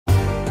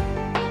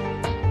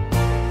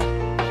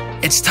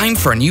It's time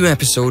for a new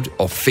episode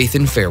of Faith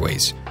in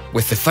Fairways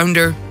with the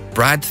founder,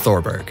 Brad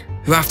Thorberg,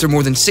 who after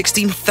more than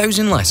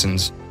 16,000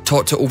 lessons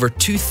taught to over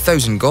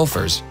 2,000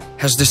 golfers,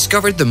 has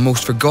discovered the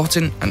most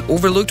forgotten and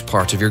overlooked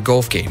part of your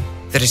golf game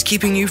that is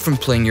keeping you from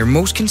playing your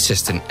most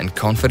consistent and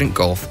confident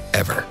golf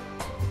ever.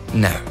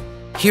 Now,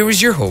 here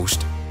is your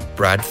host,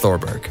 Brad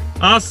Thorberg.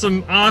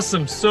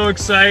 Awesome. So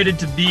excited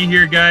to be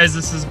here, guys.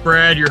 This is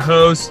Brad, your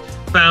host,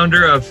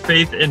 founder of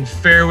Faith in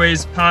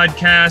Fairways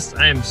podcast.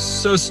 I am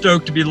so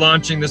stoked to be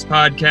launching this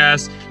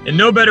podcast, and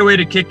no better way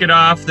to kick it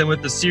off than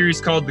with the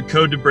series called The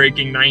Code to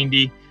Breaking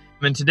 90.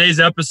 In today's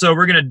episode,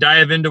 we're going to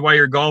dive into why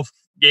your golf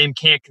game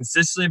can't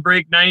consistently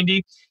break 90.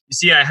 You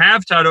see, I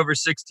have taught over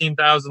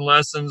 16,000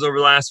 lessons over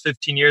the last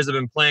 15 years. I've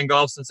been playing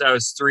golf since I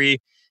was 3,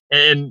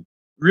 and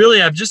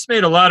really, I've just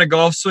made a lot of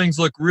golf swings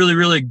look really,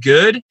 really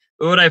good.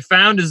 But what I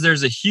found is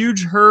there's a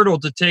huge hurdle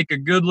to take a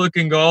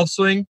good-looking golf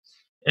swing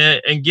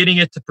and getting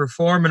it to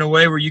perform in a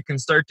way where you can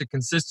start to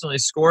consistently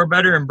score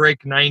better and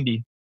break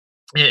 90.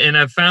 And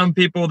I've found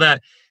people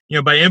that,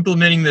 by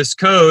implementing this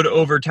code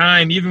over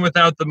time, even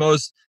without the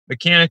most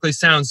mechanically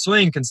sound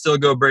swing, can still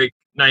go break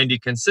 90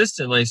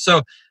 consistently.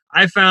 So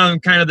I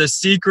found kind of the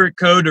secret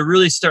code to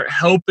really start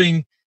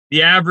helping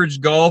the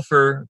average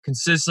golfer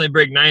consistently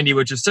break 90,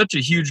 which is such a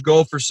huge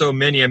goal for so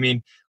many. I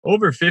mean,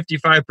 over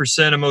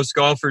 55% of most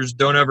golfers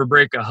don't ever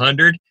break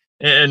 100.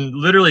 And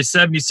literally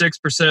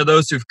 76% of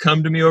those who've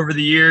come to me over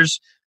the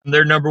years,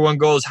 their number one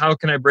goal is, how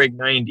can I break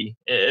 90?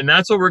 And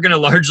that's what we're going to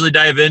largely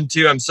dive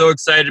into. I'm so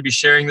excited to be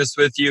sharing this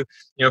with you.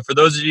 For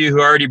those of you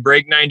who already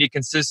break 90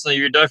 consistently,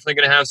 you're definitely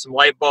going to have some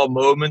light bulb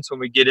moments when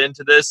we get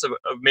into this of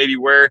maybe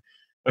where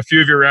a few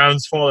of your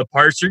rounds fall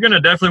apart. So you're going to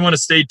definitely want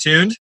to stay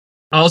tuned.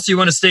 Also, you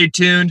want to stay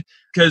tuned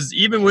because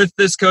even with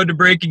this code to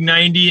breaking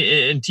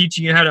 90 and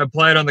teaching you how to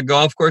apply it on the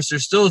golf course,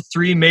 there's still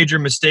 3 major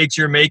mistakes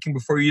you're making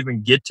before you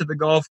even get to the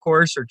golf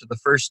course or to the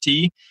first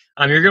tee.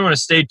 You're going to want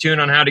to stay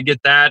tuned on how to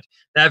get that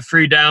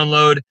free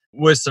download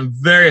with some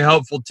very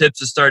helpful tips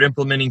to start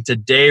implementing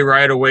today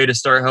right away to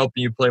start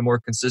helping you play more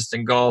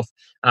consistent golf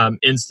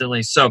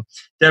instantly. So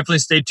definitely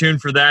stay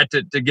tuned for that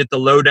to get the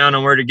lowdown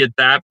on where to get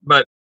that.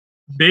 But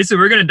basically,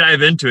 we're going to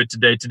dive into it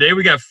today. Today,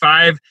 we got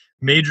 5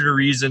 major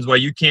reasons why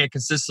you can't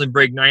consistently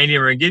break 90.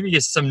 And we're going to give you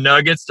some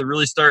nuggets to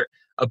really start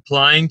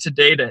applying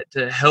today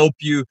to help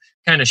you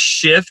kind of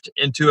shift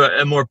into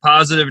a more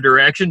positive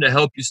direction, to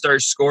help you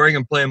start scoring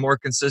and playing more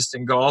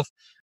consistent golf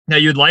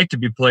that you'd like to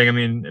be playing. I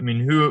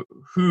mean,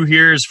 who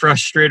here is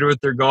frustrated with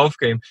their golf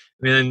game?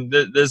 I mean,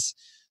 this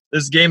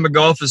game of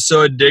golf is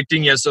so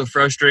addicting yet so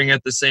frustrating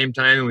at the same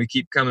time, and we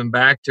keep coming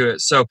back to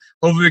it. So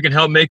hopefully we can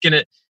help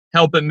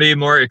it be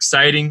more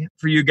exciting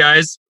for you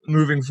guys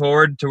moving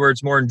forward to where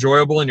it's more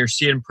enjoyable and you're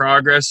seeing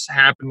progress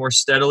happen more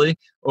steadily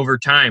over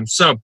time.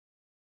 So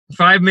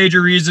 5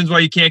 major reasons why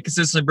you can't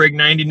consistently break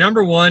 90.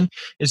 Number 1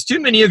 is too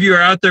many of you are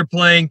out there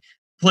playing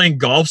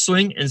golf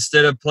swing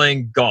instead of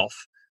playing golf.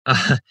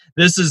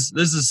 This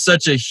is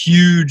such a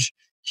huge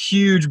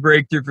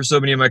breakthrough for so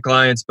many of my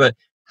clients. But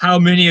how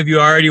many of you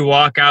already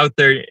walk out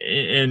there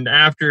and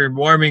after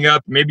warming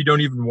up, maybe don't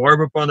even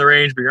warm up on the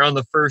range, but you're on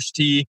the first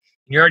tee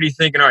and you're already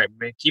thinking, all right,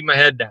 man, keep my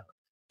head down.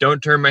 Don't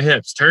turn my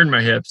hips,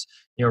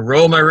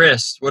 roll my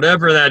wrists,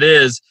 whatever that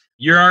is.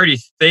 You're already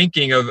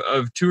thinking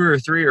of 2 or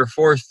 3 or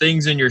 4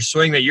 things in your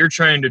swing that you're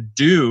trying to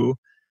do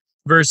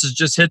versus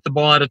just hit the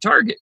ball at a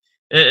target.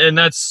 And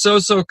that's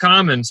so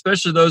common,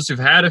 especially those who've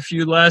had a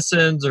few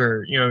lessons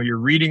or, you're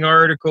reading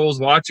articles,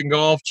 watching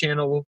Golf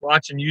Channel,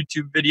 watching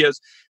YouTube videos.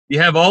 You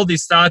have all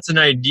these thoughts and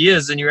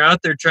ideas and you're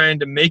out there trying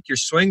to make your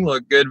swing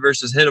look good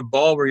versus hit a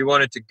ball where you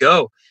want it to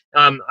go.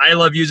 I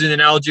love using the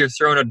analogy of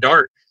throwing a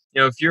dart.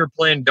 If you're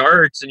playing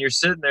darts and you're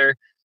sitting there,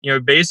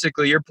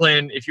 basically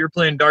if you're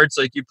playing darts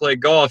like you play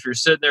golf, you're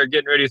sitting there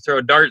getting ready to throw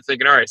a dart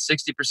thinking, all right,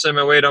 60% of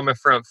my weight on my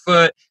front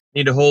foot,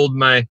 need to hold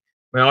my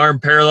arm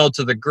parallel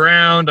to the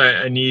ground.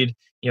 I need,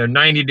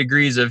 90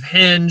 degrees of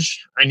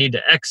hinge. I need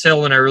to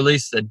exhale when I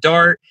release the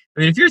dart. I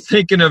mean, if you're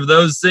thinking of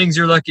those things,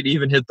 you're lucky to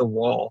even hit the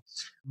wall.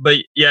 But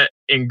yet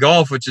in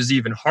golf, which is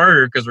even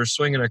harder because we're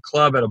swinging a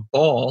club at a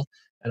ball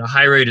at a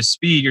high rate of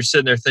speed, you're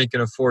sitting there thinking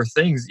of 4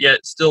 things,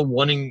 yet still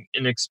wanting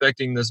and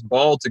expecting this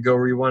ball to go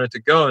where you want it to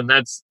go. And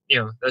that's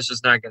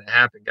just not going to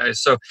happen,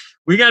 guys. So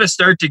we got to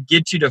start to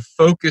get you to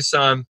focus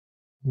on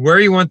where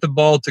you want the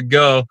ball to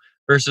go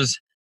versus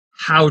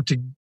how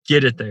to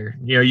get it there.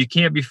 You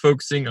can't be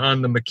focusing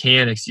on the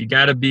mechanics. You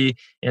got to be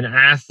an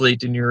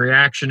athlete in your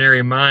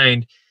reactionary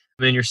mind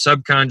and in your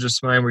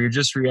subconscious mind where you're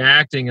just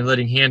reacting and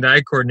letting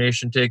hand-eye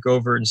coordination take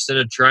over instead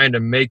of trying to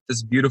make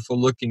this beautiful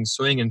looking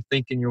swing and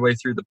thinking your way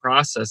through the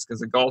process,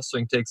 because a golf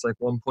swing takes like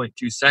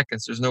 1.2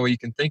 seconds. There's no way you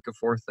can think of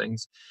 4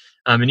 things.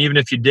 And even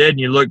if you did and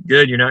you look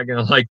good, you're not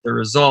going to like the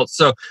results.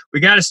 So we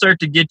got to start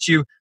to get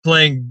you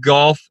playing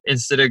golf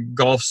instead of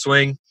golf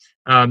swing.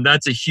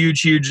 That's a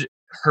huge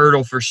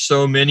hurdle for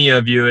so many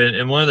of you.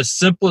 And one of the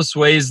simplest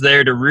ways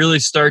there to really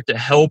start to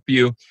help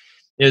you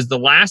is the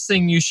last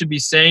thing you should be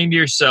saying to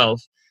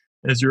yourself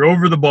as you're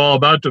over the ball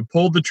about to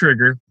pull the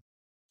trigger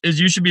is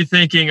you should be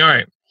thinking, all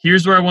right,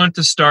 here's where I want it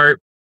to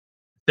start.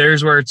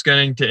 There's where it's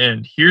going to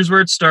end. Here's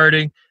where it's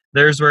starting.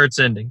 there's where it's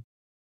ending.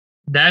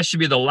 That should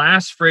be the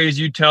last phrase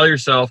you tell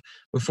yourself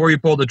before you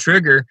pull the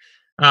trigger,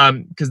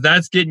 because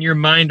that's getting your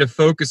mind to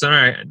focus on,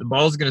 all right, the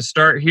ball's going to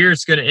start here,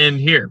 it's going to end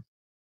here.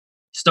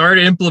 Start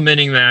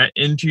implementing that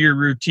into your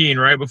routine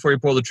right before you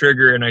pull the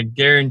trigger, and I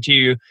guarantee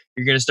you,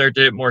 you're going to start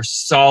to hit more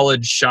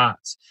solid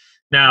shots.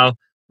 Now,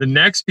 the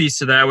next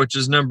piece of that, which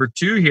is number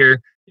 2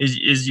 here,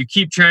 is you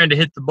keep trying to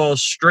hit the ball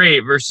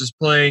straight versus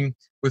playing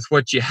with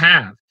what you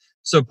have.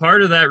 So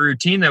part of that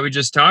routine that we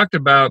just talked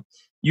about,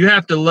 you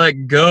have to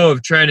let go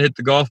of trying to hit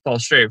the golf ball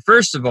straight.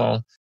 First of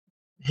all,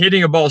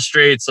 hitting a ball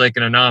straight is like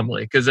an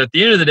anomaly, because at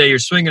the end of the day, you're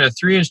swinging a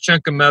 3-inch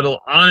chunk of metal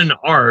on an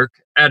arc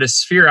at a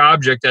sphere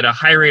object at a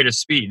high rate of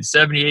speed,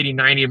 70, 80,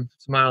 90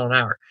 mile an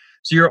hour.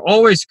 So you're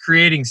always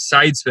creating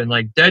side spin.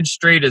 Like dead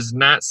straight is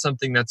not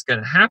something that's going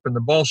to happen. The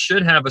ball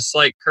should have a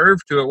slight curve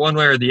to it one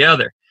way or the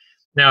other.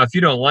 Now, if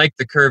you don't like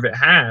the curve it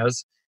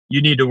has,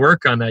 you need to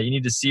work on that. You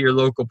need to see your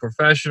local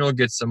professional,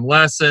 get some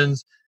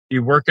lessons, be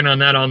working on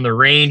that on the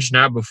range,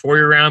 not before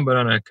your round, but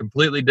on a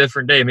completely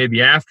different day,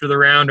 maybe after the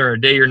round or a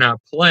day you're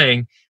not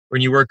playing when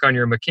you work on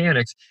your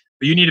mechanics.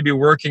 But you need to be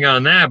working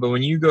on that. But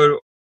when you go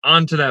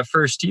onto that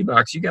first tee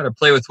box, you got to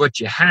play with what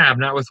you have,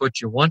 not with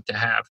what you want to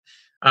have.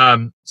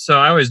 So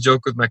I always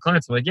joke with my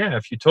clients. I'm like, yeah,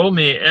 if you told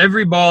me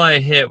every ball I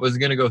hit was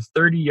going to go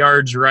 30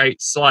 yards right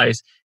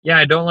slice, yeah,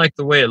 I don't like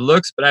the way it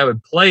looks, but I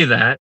would play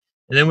that.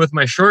 And then with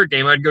my short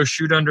game, I'd go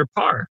shoot under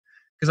par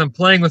because I'm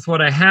playing with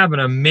what I have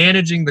and I'm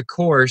managing the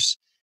course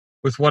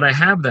with what I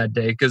have that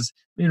day. Because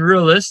I mean,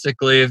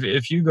 realistically,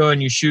 if you go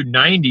and you shoot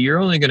 90, you're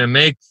only going to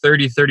make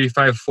 30,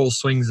 35 full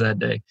swings that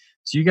day.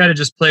 So you got to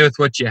just play with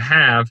what you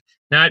have,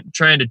 not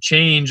trying to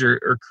change or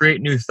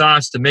create new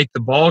thoughts to make the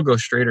ball go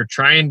straight or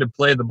trying to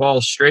play the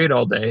ball straight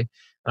all day.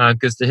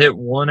 Because to hit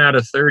 1 out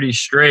of 30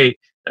 straight,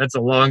 that's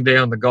a long day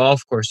on the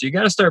golf course. So you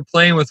got to start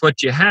playing with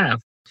what you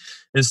have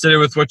instead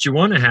of with what you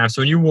want to have.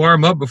 So when you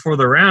warm up before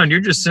the round, you're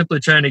just simply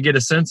trying to get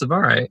a sense of,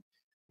 all right,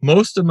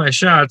 most of my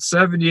shots,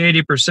 70,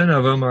 80%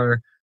 of them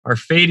are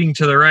fading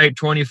to the right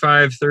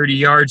 25, 30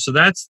 yards. So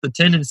that's the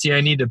tendency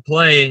I need to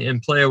play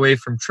and play away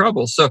from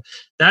trouble. So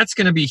that's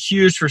going to be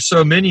huge for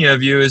so many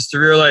of you, is to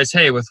realize,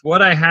 hey, with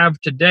what I have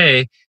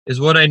today is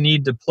what I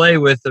need to play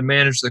with and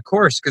manage the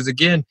course. Because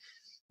again,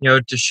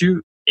 to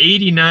shoot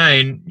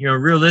 89,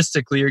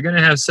 realistically, you're going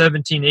to have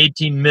 17,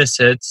 18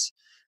 mishits,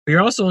 but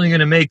you're also only going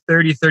to make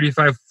 30,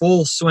 35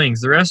 full swings.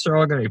 The rest are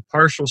all going to be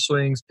partial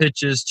swings,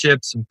 pitches,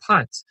 chips, and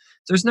putts.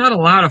 So there's not a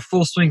lot of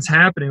full swings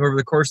happening over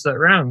the course of that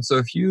round. So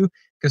if you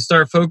can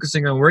start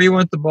focusing on where you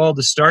want the ball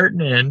to start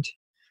and end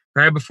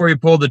right before you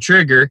pull the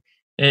trigger,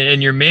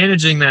 and you're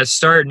managing that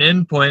start and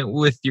end point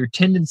with your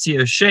tendency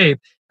of shape,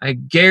 I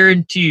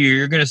guarantee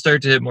you're going to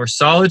start to hit more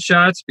solid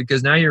shots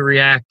because now you're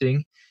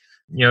reacting.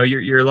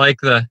 You're like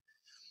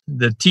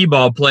the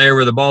T-ball player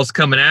where the ball's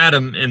coming at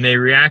them and they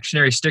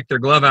reactionary stick their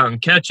glove out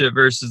and catch it,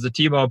 versus the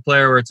T-ball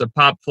player where it's a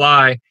pop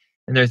fly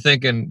and they're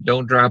thinking,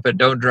 don't drop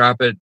it,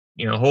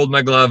 hold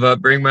my glove up,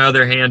 bring my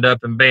other hand up,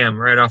 and bam,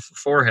 right off the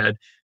forehead,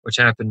 which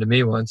happened to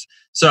me once.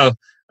 So,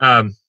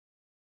 that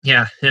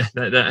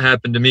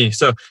happened to me.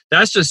 So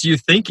that's just you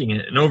thinking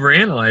it and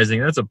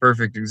overanalyzing. That's a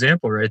perfect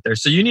example right there.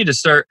 So you need to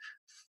start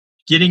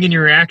getting in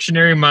your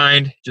reactionary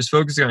mind, just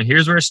focusing on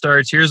here's where it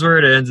starts, here's where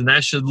it ends, and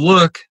that should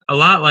look a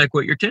lot like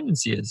what your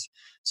tendency is.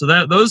 So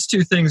that those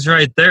two things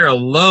right there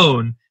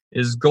alone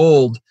is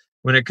gold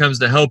when it comes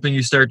to helping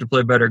you start to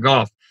play better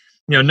golf.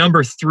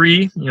 Number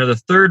 3,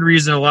 the third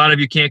reason a lot of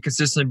you can't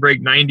consistently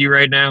break 90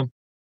 right now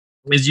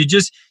is you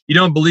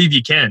don't believe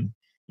you can.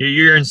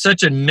 You're in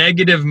such a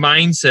negative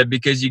mindset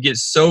because you get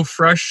so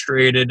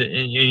frustrated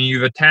and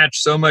you've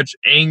attached so much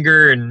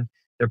anger and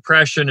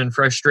depression and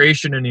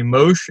frustration and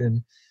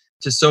emotion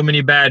to so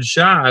many bad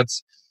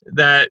shots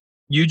that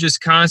you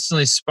just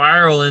constantly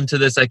spiral into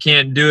this, I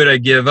can't do it, I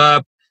give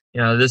up,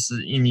 and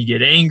you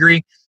get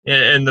angry.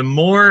 And the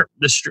more,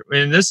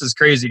 and this is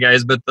crazy,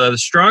 guys, but the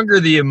stronger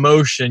the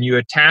emotion you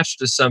attach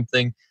to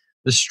something,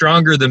 the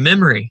stronger the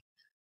memory.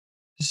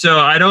 So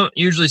I don't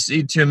usually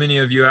see too many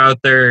of you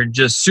out there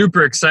just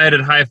super excited,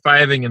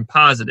 high-fiving, and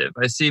positive.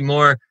 I see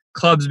more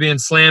clubs being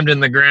slammed in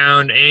the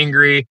ground,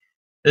 angry,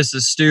 this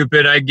is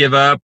stupid, I give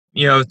up,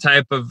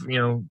 type of,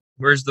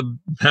 where's the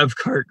Bev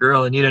cart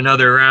girl? I need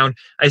another round.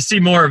 I see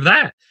more of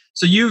that.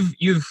 So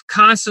you've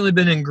constantly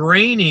been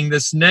ingraining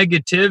this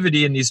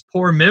negativity and these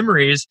poor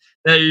memories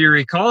that you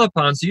recall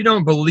upon. So you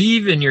don't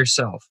believe in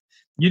yourself.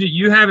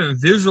 You haven't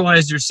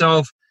visualized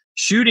yourself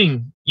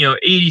shooting,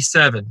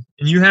 87,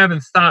 and you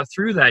haven't thought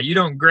through that. You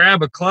don't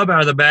grab a club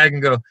out of the bag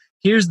and go,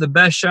 here's the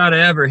best shot I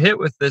ever hit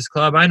with this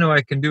club, I know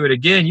I can do it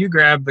again. You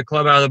grab the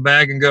club out of the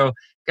bag and go,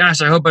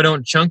 gosh, I hope I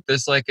don't chunk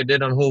this like I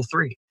did on hole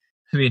 3.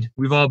 I mean,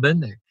 we've all been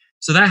there.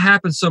 So that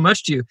happens so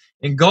much to you.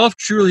 And golf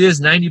truly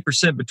is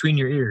 90% between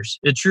your ears.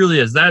 It truly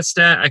is. That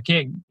stat,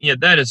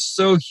 that is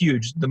so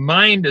huge. The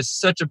mind is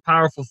such a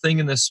powerful thing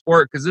in this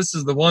sport because this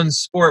is the one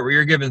sport where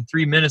you're given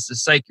 3 minutes to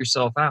psych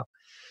yourself out.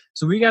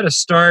 So we got to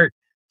start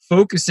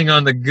focusing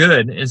on the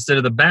good instead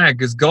of the bad,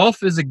 because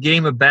golf is a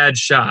game of bad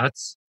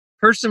shots.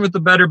 Person with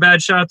the better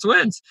bad shots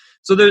wins.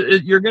 So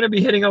you're going to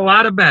be hitting a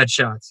lot of bad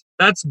shots.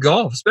 that's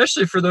golf,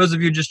 especially for those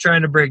of you just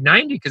trying to break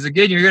 90. Because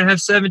again, you're going to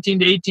have 17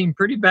 to 18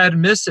 pretty bad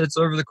miss hits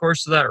over the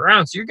course of that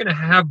round. So you're going to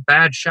have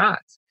bad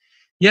shots.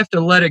 You have to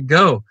let it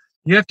go.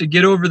 You have to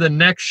get over the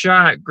next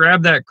shot,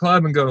 grab that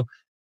club and go,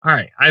 all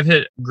right, I've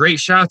hit great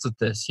shots with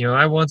this.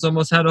 I once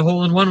almost had a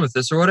hole in one with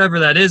this or whatever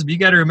that is, but you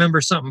got to remember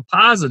something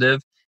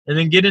positive and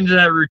then get into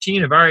that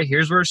routine of, all right,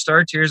 here's where it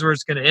starts, here's where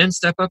it's going to end,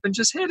 step up and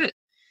just hit it.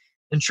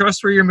 And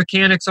trust where your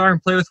mechanics are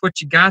and play with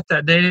what you got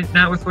that day,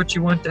 not with what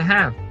you want to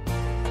have.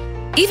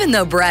 Even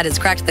though Brad has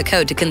cracked the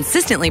code to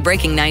consistently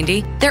breaking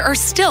 90, there are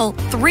still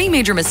 3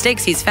 major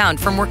mistakes he's found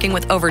from working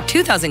with over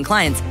 2,000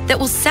 clients that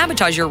will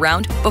sabotage your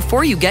round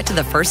before you get to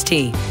the first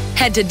tee.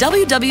 Head to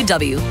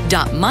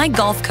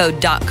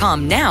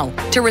www.mygolfcode.com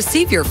now to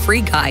receive your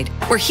free guide,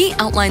 where he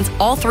outlines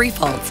all 3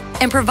 faults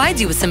and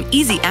provides you with some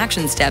easy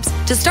action steps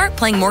to start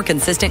playing more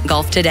consistent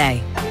golf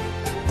today.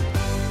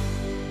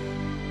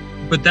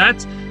 But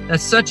that's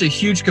such a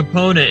huge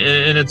component,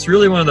 and it's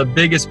really one of the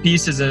biggest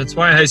pieces, and it's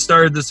why I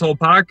started this whole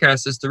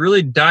podcast, is to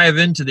really dive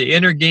into the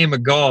inner game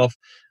of golf,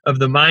 of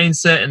the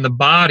mindset and the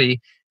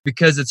body,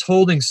 because it's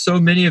holding so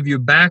many of you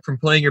back from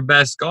playing your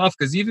best golf.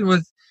 Because even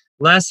with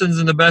lessons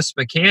and the best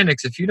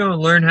mechanics, if you don't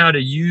learn how to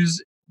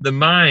use the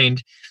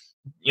mind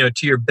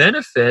to your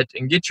benefit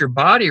and get your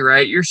body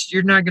right,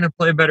 you're not going to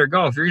play better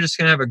golf. You're just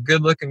going to have a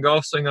good looking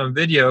golf swing on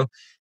video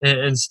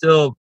and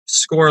still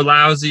score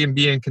lousy and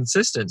be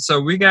inconsistent. So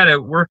we got to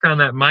work on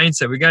that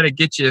mindset. We got to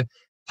get you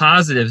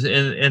positives.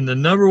 And the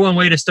number one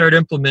way to start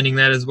implementing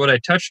that is what I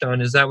touched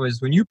on, is that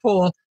was when you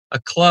pull a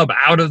club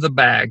out of the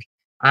bag,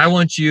 I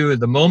want you,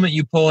 the moment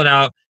you pull it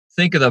out,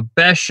 think of the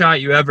best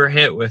shot you ever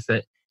hit with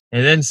it.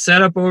 And then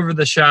set up over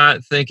the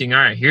shot thinking, all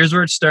right, here's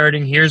where it's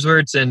starting, here's where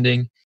it's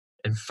ending,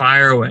 and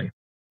fire away.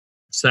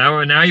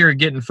 So now you're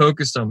getting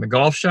focused on the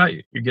golf shot.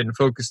 You're getting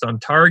focused on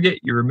target.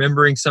 You're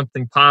remembering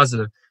something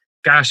positive.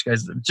 Gosh,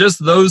 guys,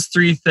 just those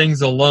 3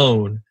 things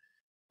alone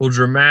will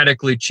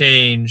dramatically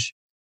change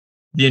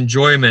the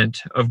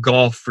enjoyment of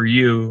golf for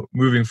you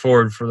moving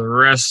forward for the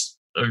rest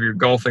of your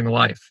golfing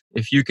life.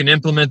 If you can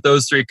implement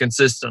those 3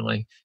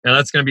 consistently. Now,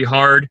 that's going to be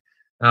hard.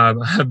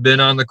 I've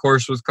been on the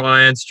course with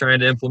clients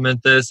trying to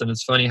implement this, and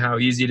it's funny how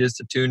easy it is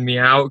to tune me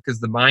out because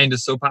the mind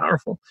is so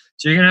powerful.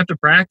 So you're going to have to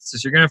practice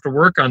this. You're going to have to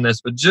work on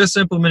this. But just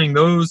implementing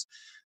those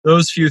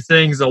few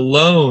things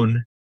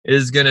alone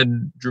is going to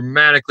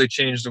dramatically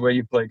change the way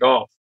you play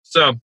golf.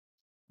 So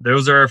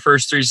those are our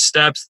first 3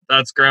 steps.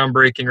 That's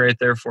groundbreaking right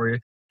there for you.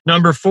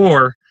 Number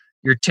 4,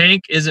 your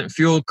tank isn't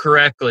fueled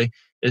correctly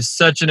is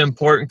such an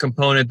important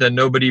component that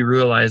nobody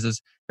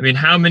realizes. I mean,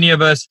 how many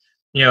of us,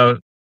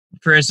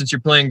 for instance,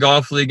 you're playing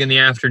golf league in the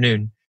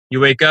afternoon.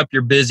 You wake up,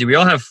 you're busy. We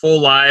all have full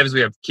lives.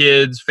 We have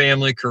kids,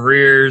 family,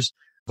 careers,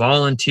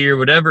 volunteer,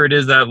 whatever it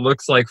is that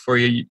looks like for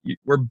you.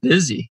 We're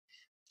busy.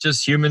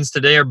 Just humans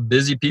today are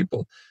busy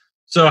people.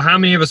 So how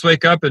many of us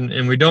wake up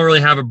and we don't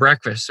really have a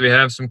breakfast? We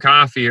have some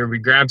coffee or we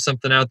grab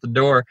something out the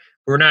door.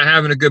 We're not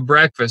having a good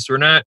breakfast. We're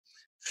not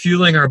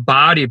fueling our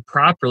body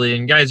properly.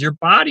 And guys, your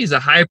body is a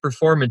high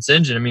performance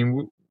engine. I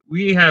mean,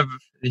 the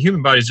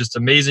human body is just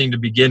amazing to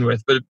begin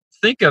with, but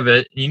think of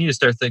it, you need to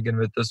start thinking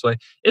of it this way.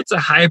 It's a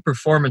high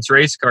performance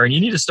race car and you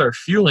need to start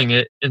fueling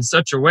it in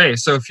such a way.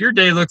 So if your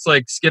day looks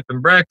like skipping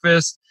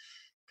breakfast,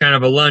 kind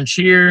of a lunch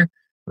here,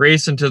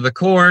 racing to the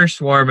course,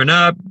 warming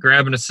up,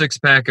 grabbing a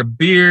 6-pack of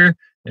beer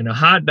and a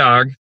hot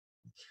dog,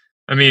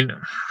 I mean,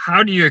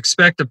 how do you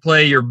expect to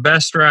play your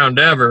best round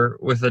ever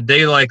with a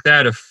day like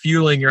that of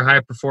fueling your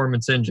high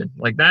performance engine?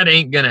 Like, that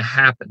ain't going to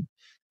happen.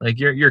 Like,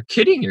 you're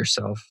kidding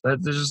yourself.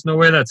 There's just no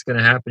way that's going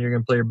to happen. You're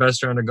going to play your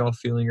best round of golf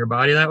fueling your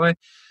body that way.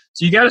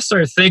 So you got to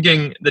start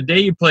thinking the day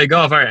you play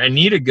golf, all right, I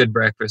need a good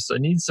breakfast. I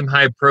need some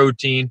high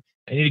protein.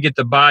 I need to get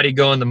the body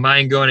going, the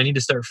mind going. I need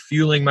to start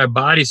fueling my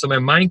body so my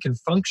mind can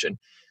function.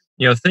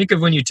 Think of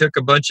when you took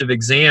a bunch of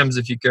exams,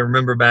 if you can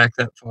remember back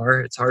that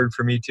far. It's hard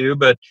for me too,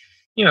 but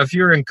if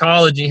you were in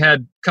college and you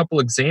had a couple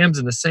exams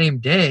in the same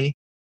day,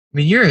 I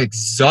mean, you're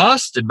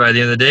exhausted by the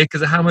end of the day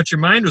because of how much your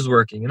mind was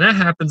working. And that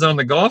happens on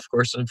the golf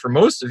course. And for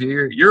most of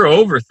you, you're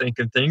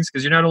overthinking things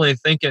because you're not only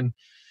thinking,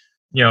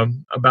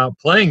 about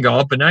playing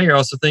golf, but now you're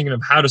also thinking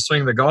of how to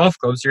swing the golf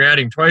clubs. You're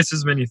adding twice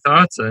as many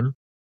thoughts in.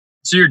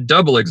 So you're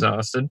double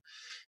exhausted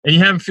and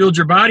you haven't fueled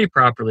your body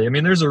properly. I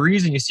mean, there's a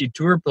reason you see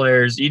tour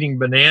players eating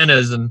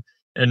bananas and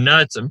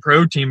nuts and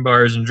protein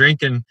bars and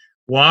drinking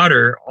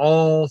water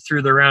all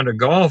through the round of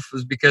golf,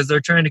 is because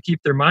they're trying to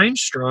keep their mind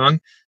strong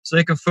so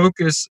they can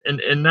focus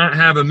and not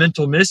have a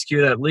mental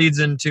miscue that leads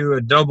into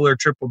a double or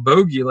triple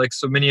bogey like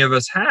so many of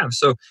us have.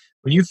 So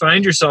when you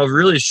find yourself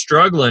really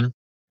struggling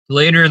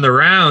later in the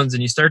rounds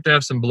and you start to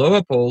have some blow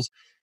up holes,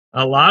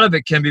 a lot of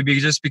it can be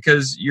just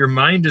because your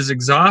mind is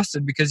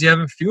exhausted because you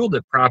haven't fueled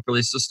it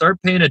properly. So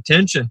start paying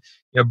attention.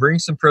 Bring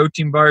some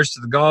protein bars to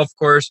the golf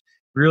course.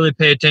 Really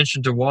pay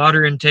attention to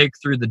water intake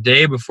through the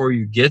day before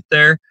you get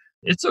there.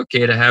 It's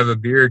okay to have a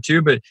beer or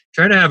two, but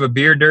try to have a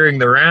beer during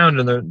the round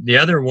and the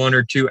other one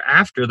or two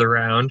after the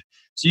round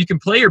so you can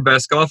play your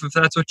best golf if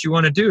that's what you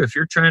want to do. If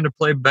you're trying to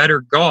play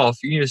better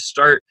golf, you need to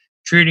start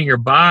treating your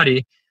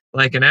body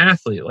like an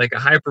athlete, like a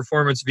high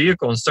performance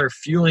vehicle, and start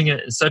fueling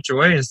it in such a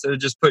way instead of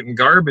just putting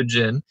garbage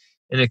in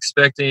and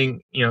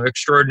expecting,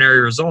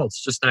 extraordinary results.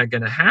 It's just not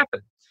going to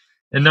happen.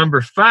 And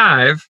number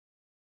 5,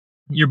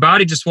 your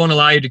body just won't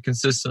allow you to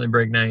consistently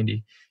break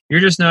 90. You're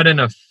just not in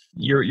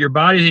your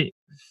body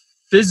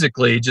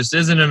physically just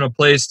isn't in a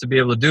place to be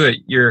able to do it.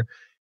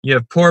 You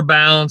have poor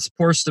balance,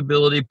 poor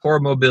stability, poor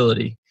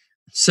mobility.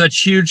 Such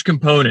huge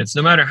components.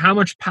 No matter how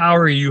much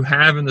power you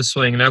have in the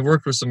swing, and I've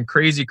worked with some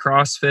crazy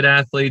CrossFit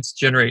athletes,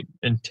 generate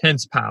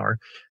intense power.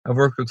 I've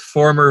worked with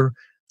former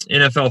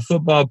NFL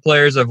football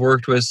players. I've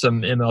worked with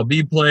some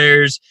MLB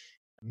players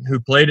who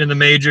played in the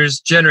majors,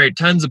 generate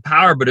tons of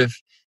power. But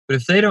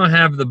if they don't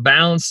have the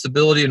balance,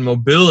 stability, and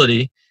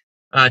mobility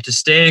to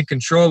stay in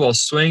control while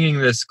swinging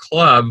this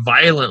club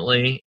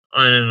violently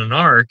on an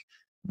arc,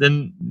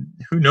 then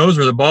who knows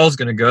where the ball is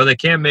going to go. They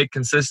can't make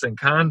consistent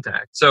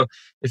contact. So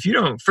if you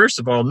don't, first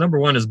of all, number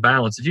 1 is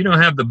balance. If you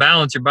don't have the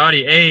balance, your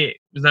body, is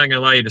not going to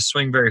allow you to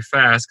swing very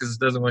fast because it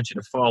doesn't want you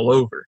to fall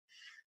over.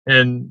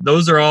 And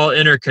those are all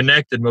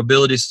interconnected,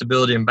 mobility,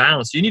 stability, and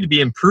balance. You need to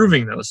be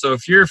improving those. So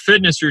if your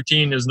fitness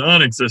routine is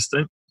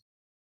non-existent,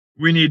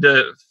 we need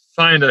to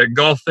find a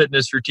golf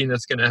fitness routine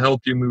that's going to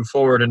help you move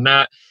forward, and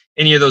not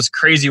any of those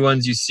crazy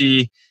ones you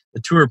see the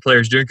tour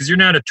players doing, because you're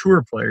not a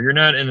tour player. You're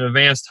not an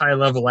advanced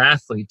high-level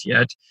athlete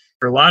yet.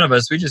 For a lot of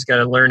us, we just got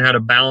to learn how to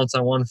balance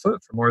on one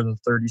foot for more than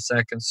 30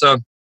 seconds. So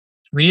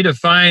we need to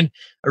find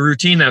a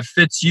routine that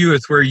fits you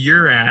with where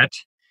you're at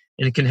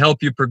and can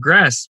help you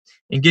progress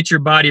and get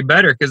your body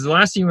better, because the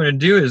last thing you want to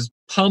do is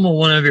pummel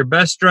one of your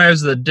best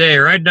drives of the day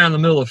right down the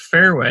middle of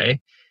fairway,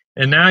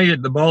 and now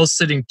the ball's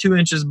sitting 2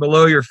 inches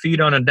below your feet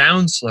on a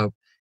downslope,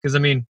 because,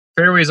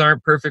 fairways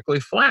aren't perfectly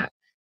flat.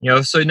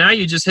 So now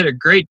you just hit a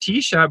great tee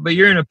shot, but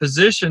you're in a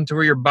position to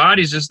where your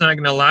body's just not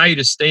going to allow you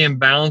to stay in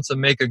balance and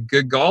make a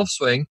good golf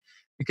swing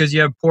because you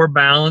have poor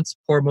balance,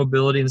 poor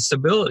mobility, and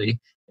stability.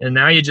 And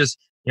now you just,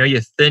 you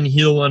thin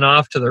heel one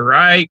off to the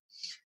right,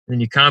 and then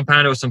you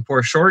compound it with some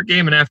poor short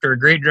game, and after a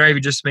great drive,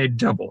 you just made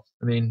double.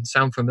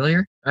 Sound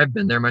familiar? I've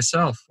been there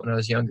myself when I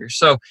was younger.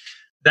 So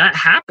that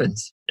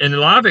happens. And a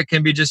lot of it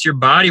can be just your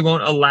body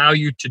won't allow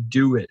you to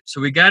do it.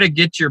 So we got to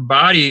get your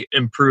body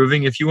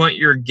improving if you want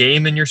your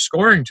game and your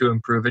scoring to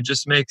improve. It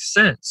just makes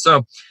sense.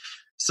 So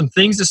some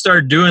things to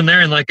start doing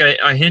there, and like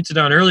I hinted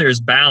on earlier, is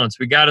balance.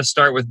 We got to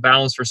start with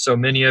balance for so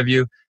many of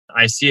you.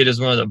 I see it as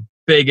one of the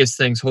biggest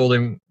things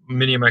holding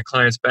many of my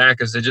clients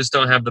back, is they just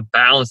don't have the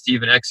balance to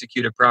even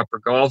execute a proper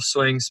golf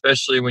swing,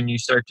 especially when you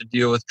start to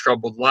deal with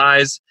troubled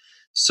lies.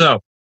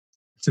 So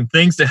some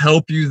things to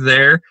help you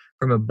there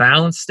from a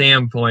balance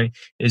standpoint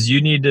is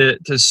you need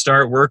to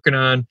start working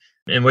on,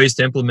 and ways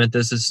to implement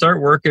this is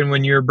start working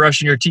when you're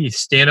brushing your teeth.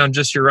 Stand on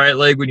just your right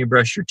leg when you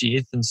brush your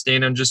teeth, and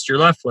stand on just your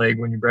left leg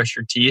when you brush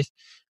your teeth.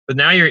 But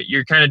now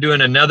you're kind of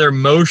doing another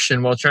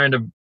motion while trying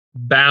to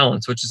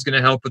balance, which is going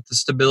to help with the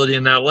stability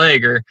in that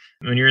leg. Or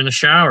when you're in the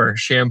shower,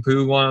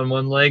 shampoo on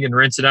one leg and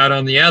rinse it out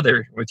on the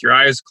other. With your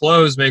eyes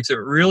closed makes it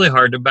really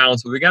hard to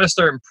balance. But we got to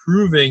start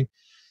improving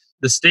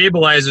the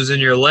stabilizers in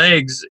your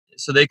legs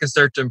so they can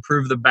start to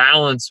improve the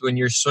balance when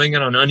you're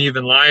swinging on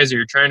uneven lies, or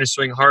you're trying to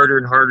swing harder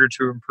and harder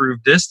to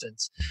improve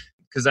distance.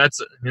 Because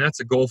that's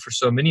a goal for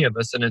so many of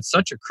us, and it's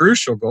such a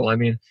crucial goal.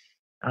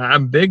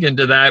 I'm big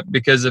into that,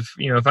 because if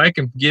I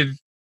can give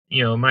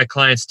my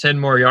clients 10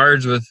 more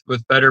yards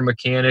with better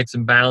mechanics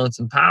and balance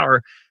and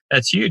power,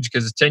 that's huge,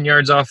 because it's 10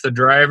 yards off the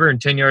driver and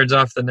 10 yards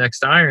off the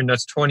next iron.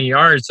 That's 20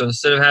 yards. So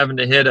instead of having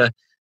to hit a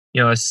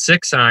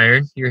 6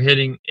 iron, you're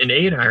hitting an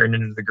 8 iron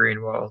into the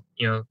green. Well,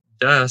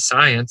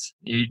 science.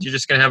 You're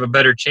just going to have a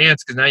better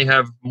chance, because now you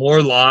have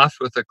more loft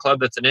with a club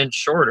that's an inch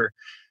shorter.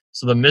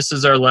 So the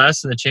misses are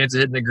less and the chance of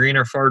hitting the green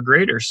are far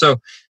greater. So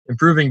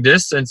improving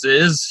distance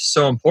is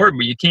so important,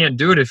 but you can't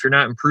do it if you're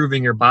not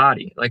improving your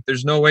body. Like,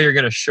 there's no way you're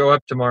going to show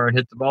up tomorrow and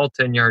hit the ball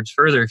 10 yards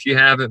further if you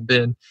haven't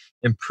been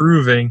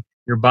improving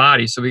your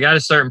body. So we got to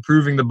start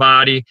improving the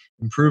body,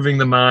 improving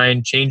the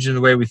mind, changing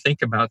the way we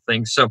think about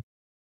things. So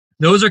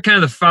those are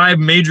kind of the 5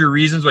 major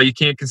reasons why you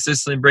can't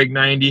consistently break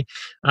 90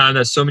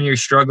 that so many are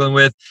struggling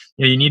with.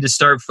 You need to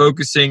start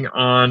focusing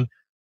on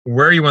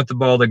where you want the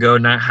ball to go,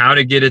 not how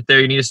to get it there.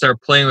 You need to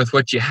start playing with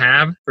what you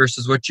have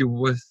versus what you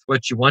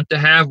want to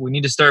have. We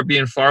need to start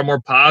being far more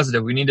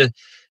positive. We need to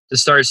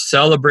start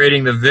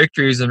celebrating the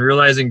victories and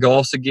realizing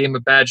golf's a game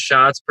of bad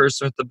shots.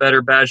 Person with the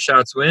better bad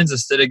shots wins,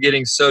 instead of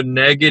getting so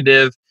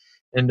negative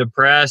and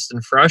depressed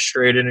and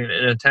frustrated and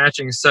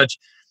attaching such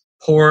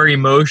poor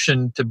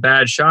emotion to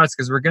bad shots,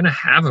 because we're going to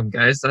have them,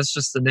 guys. That's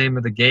just the name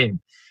of the game.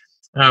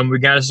 We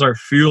got to start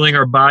fueling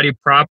our body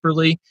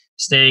properly,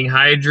 staying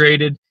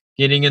hydrated,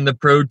 getting in the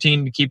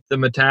protein to keep the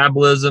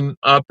metabolism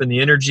up and the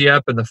energy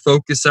up and the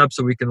focus up,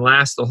 so we can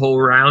last the whole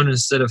round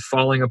instead of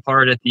falling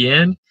apart at the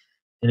end.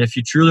 And if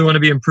you truly want to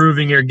be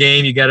improving your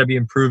game, you got to be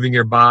improving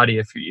your body.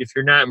 If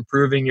you're not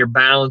improving your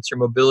balance, your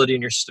mobility,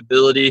 and your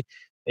stability,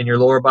 and your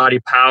lower body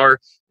power,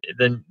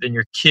 then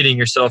you're kidding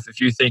yourself if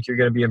you think you're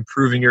going to be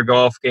improving your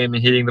golf game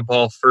and hitting the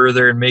ball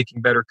further and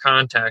making better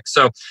contact.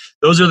 So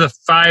those are the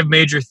 5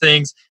 major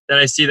things that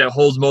I see that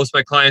holds most of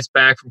my clients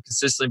back from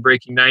consistently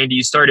breaking 90.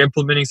 You start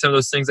implementing some of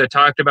those things I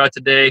talked about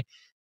today,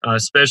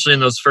 especially in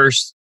those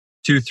first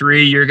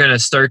 2-3, you're going to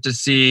start to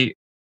see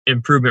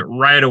improvement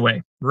right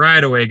away,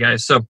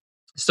 guys. So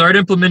start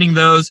implementing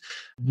those.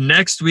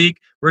 Next week,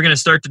 we're going to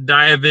start to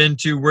dive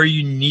into where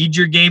you need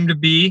your game to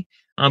be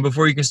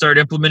before you can start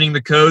implementing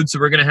the code. So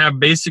we're going to have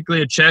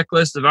basically a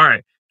checklist of, all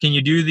right, can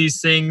you do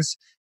these things?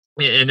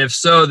 And if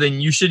so,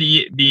 then you should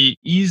be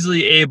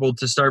easily able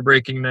to start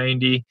breaking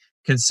 90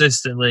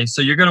 consistently.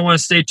 So you're going to want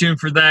to stay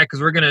tuned for that,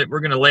 because we're going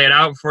to lay it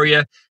out for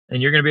you,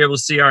 and you're going to be able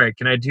to see, all right,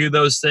 can I do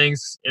those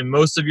things? And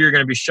most of you are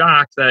going to be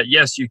shocked that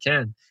yes, you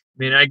can. I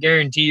mean, I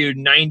guarantee you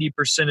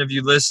 90% of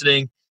you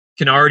listening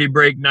can already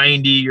break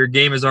 90. Your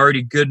game is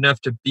already good enough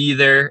to be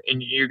there,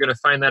 and you're going to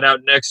find that out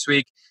next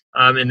week.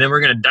 And then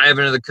we're going to dive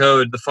into the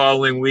code the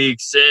following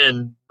weeks.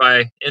 And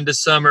by end of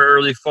summer,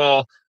 early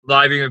fall,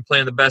 live, you're going to be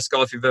playing the best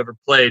golf you've ever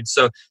played.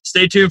 So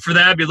stay tuned for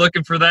that. Be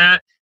looking for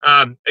that.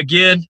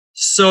 Again,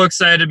 so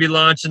excited to be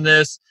launching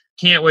this.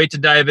 Can't wait to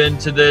dive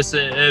into this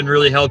and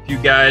really help you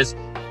guys.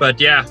 But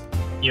yeah,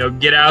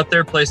 get out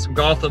there, play some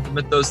golf,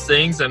 implement those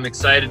things. I'm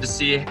excited to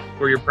see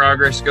where your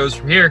progress goes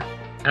from here.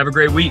 Have a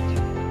great week.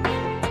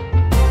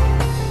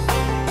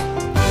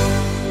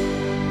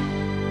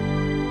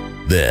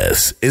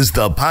 This is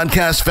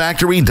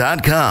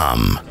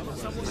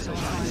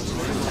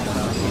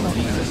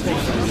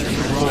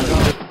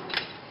thepodcastfactory.com.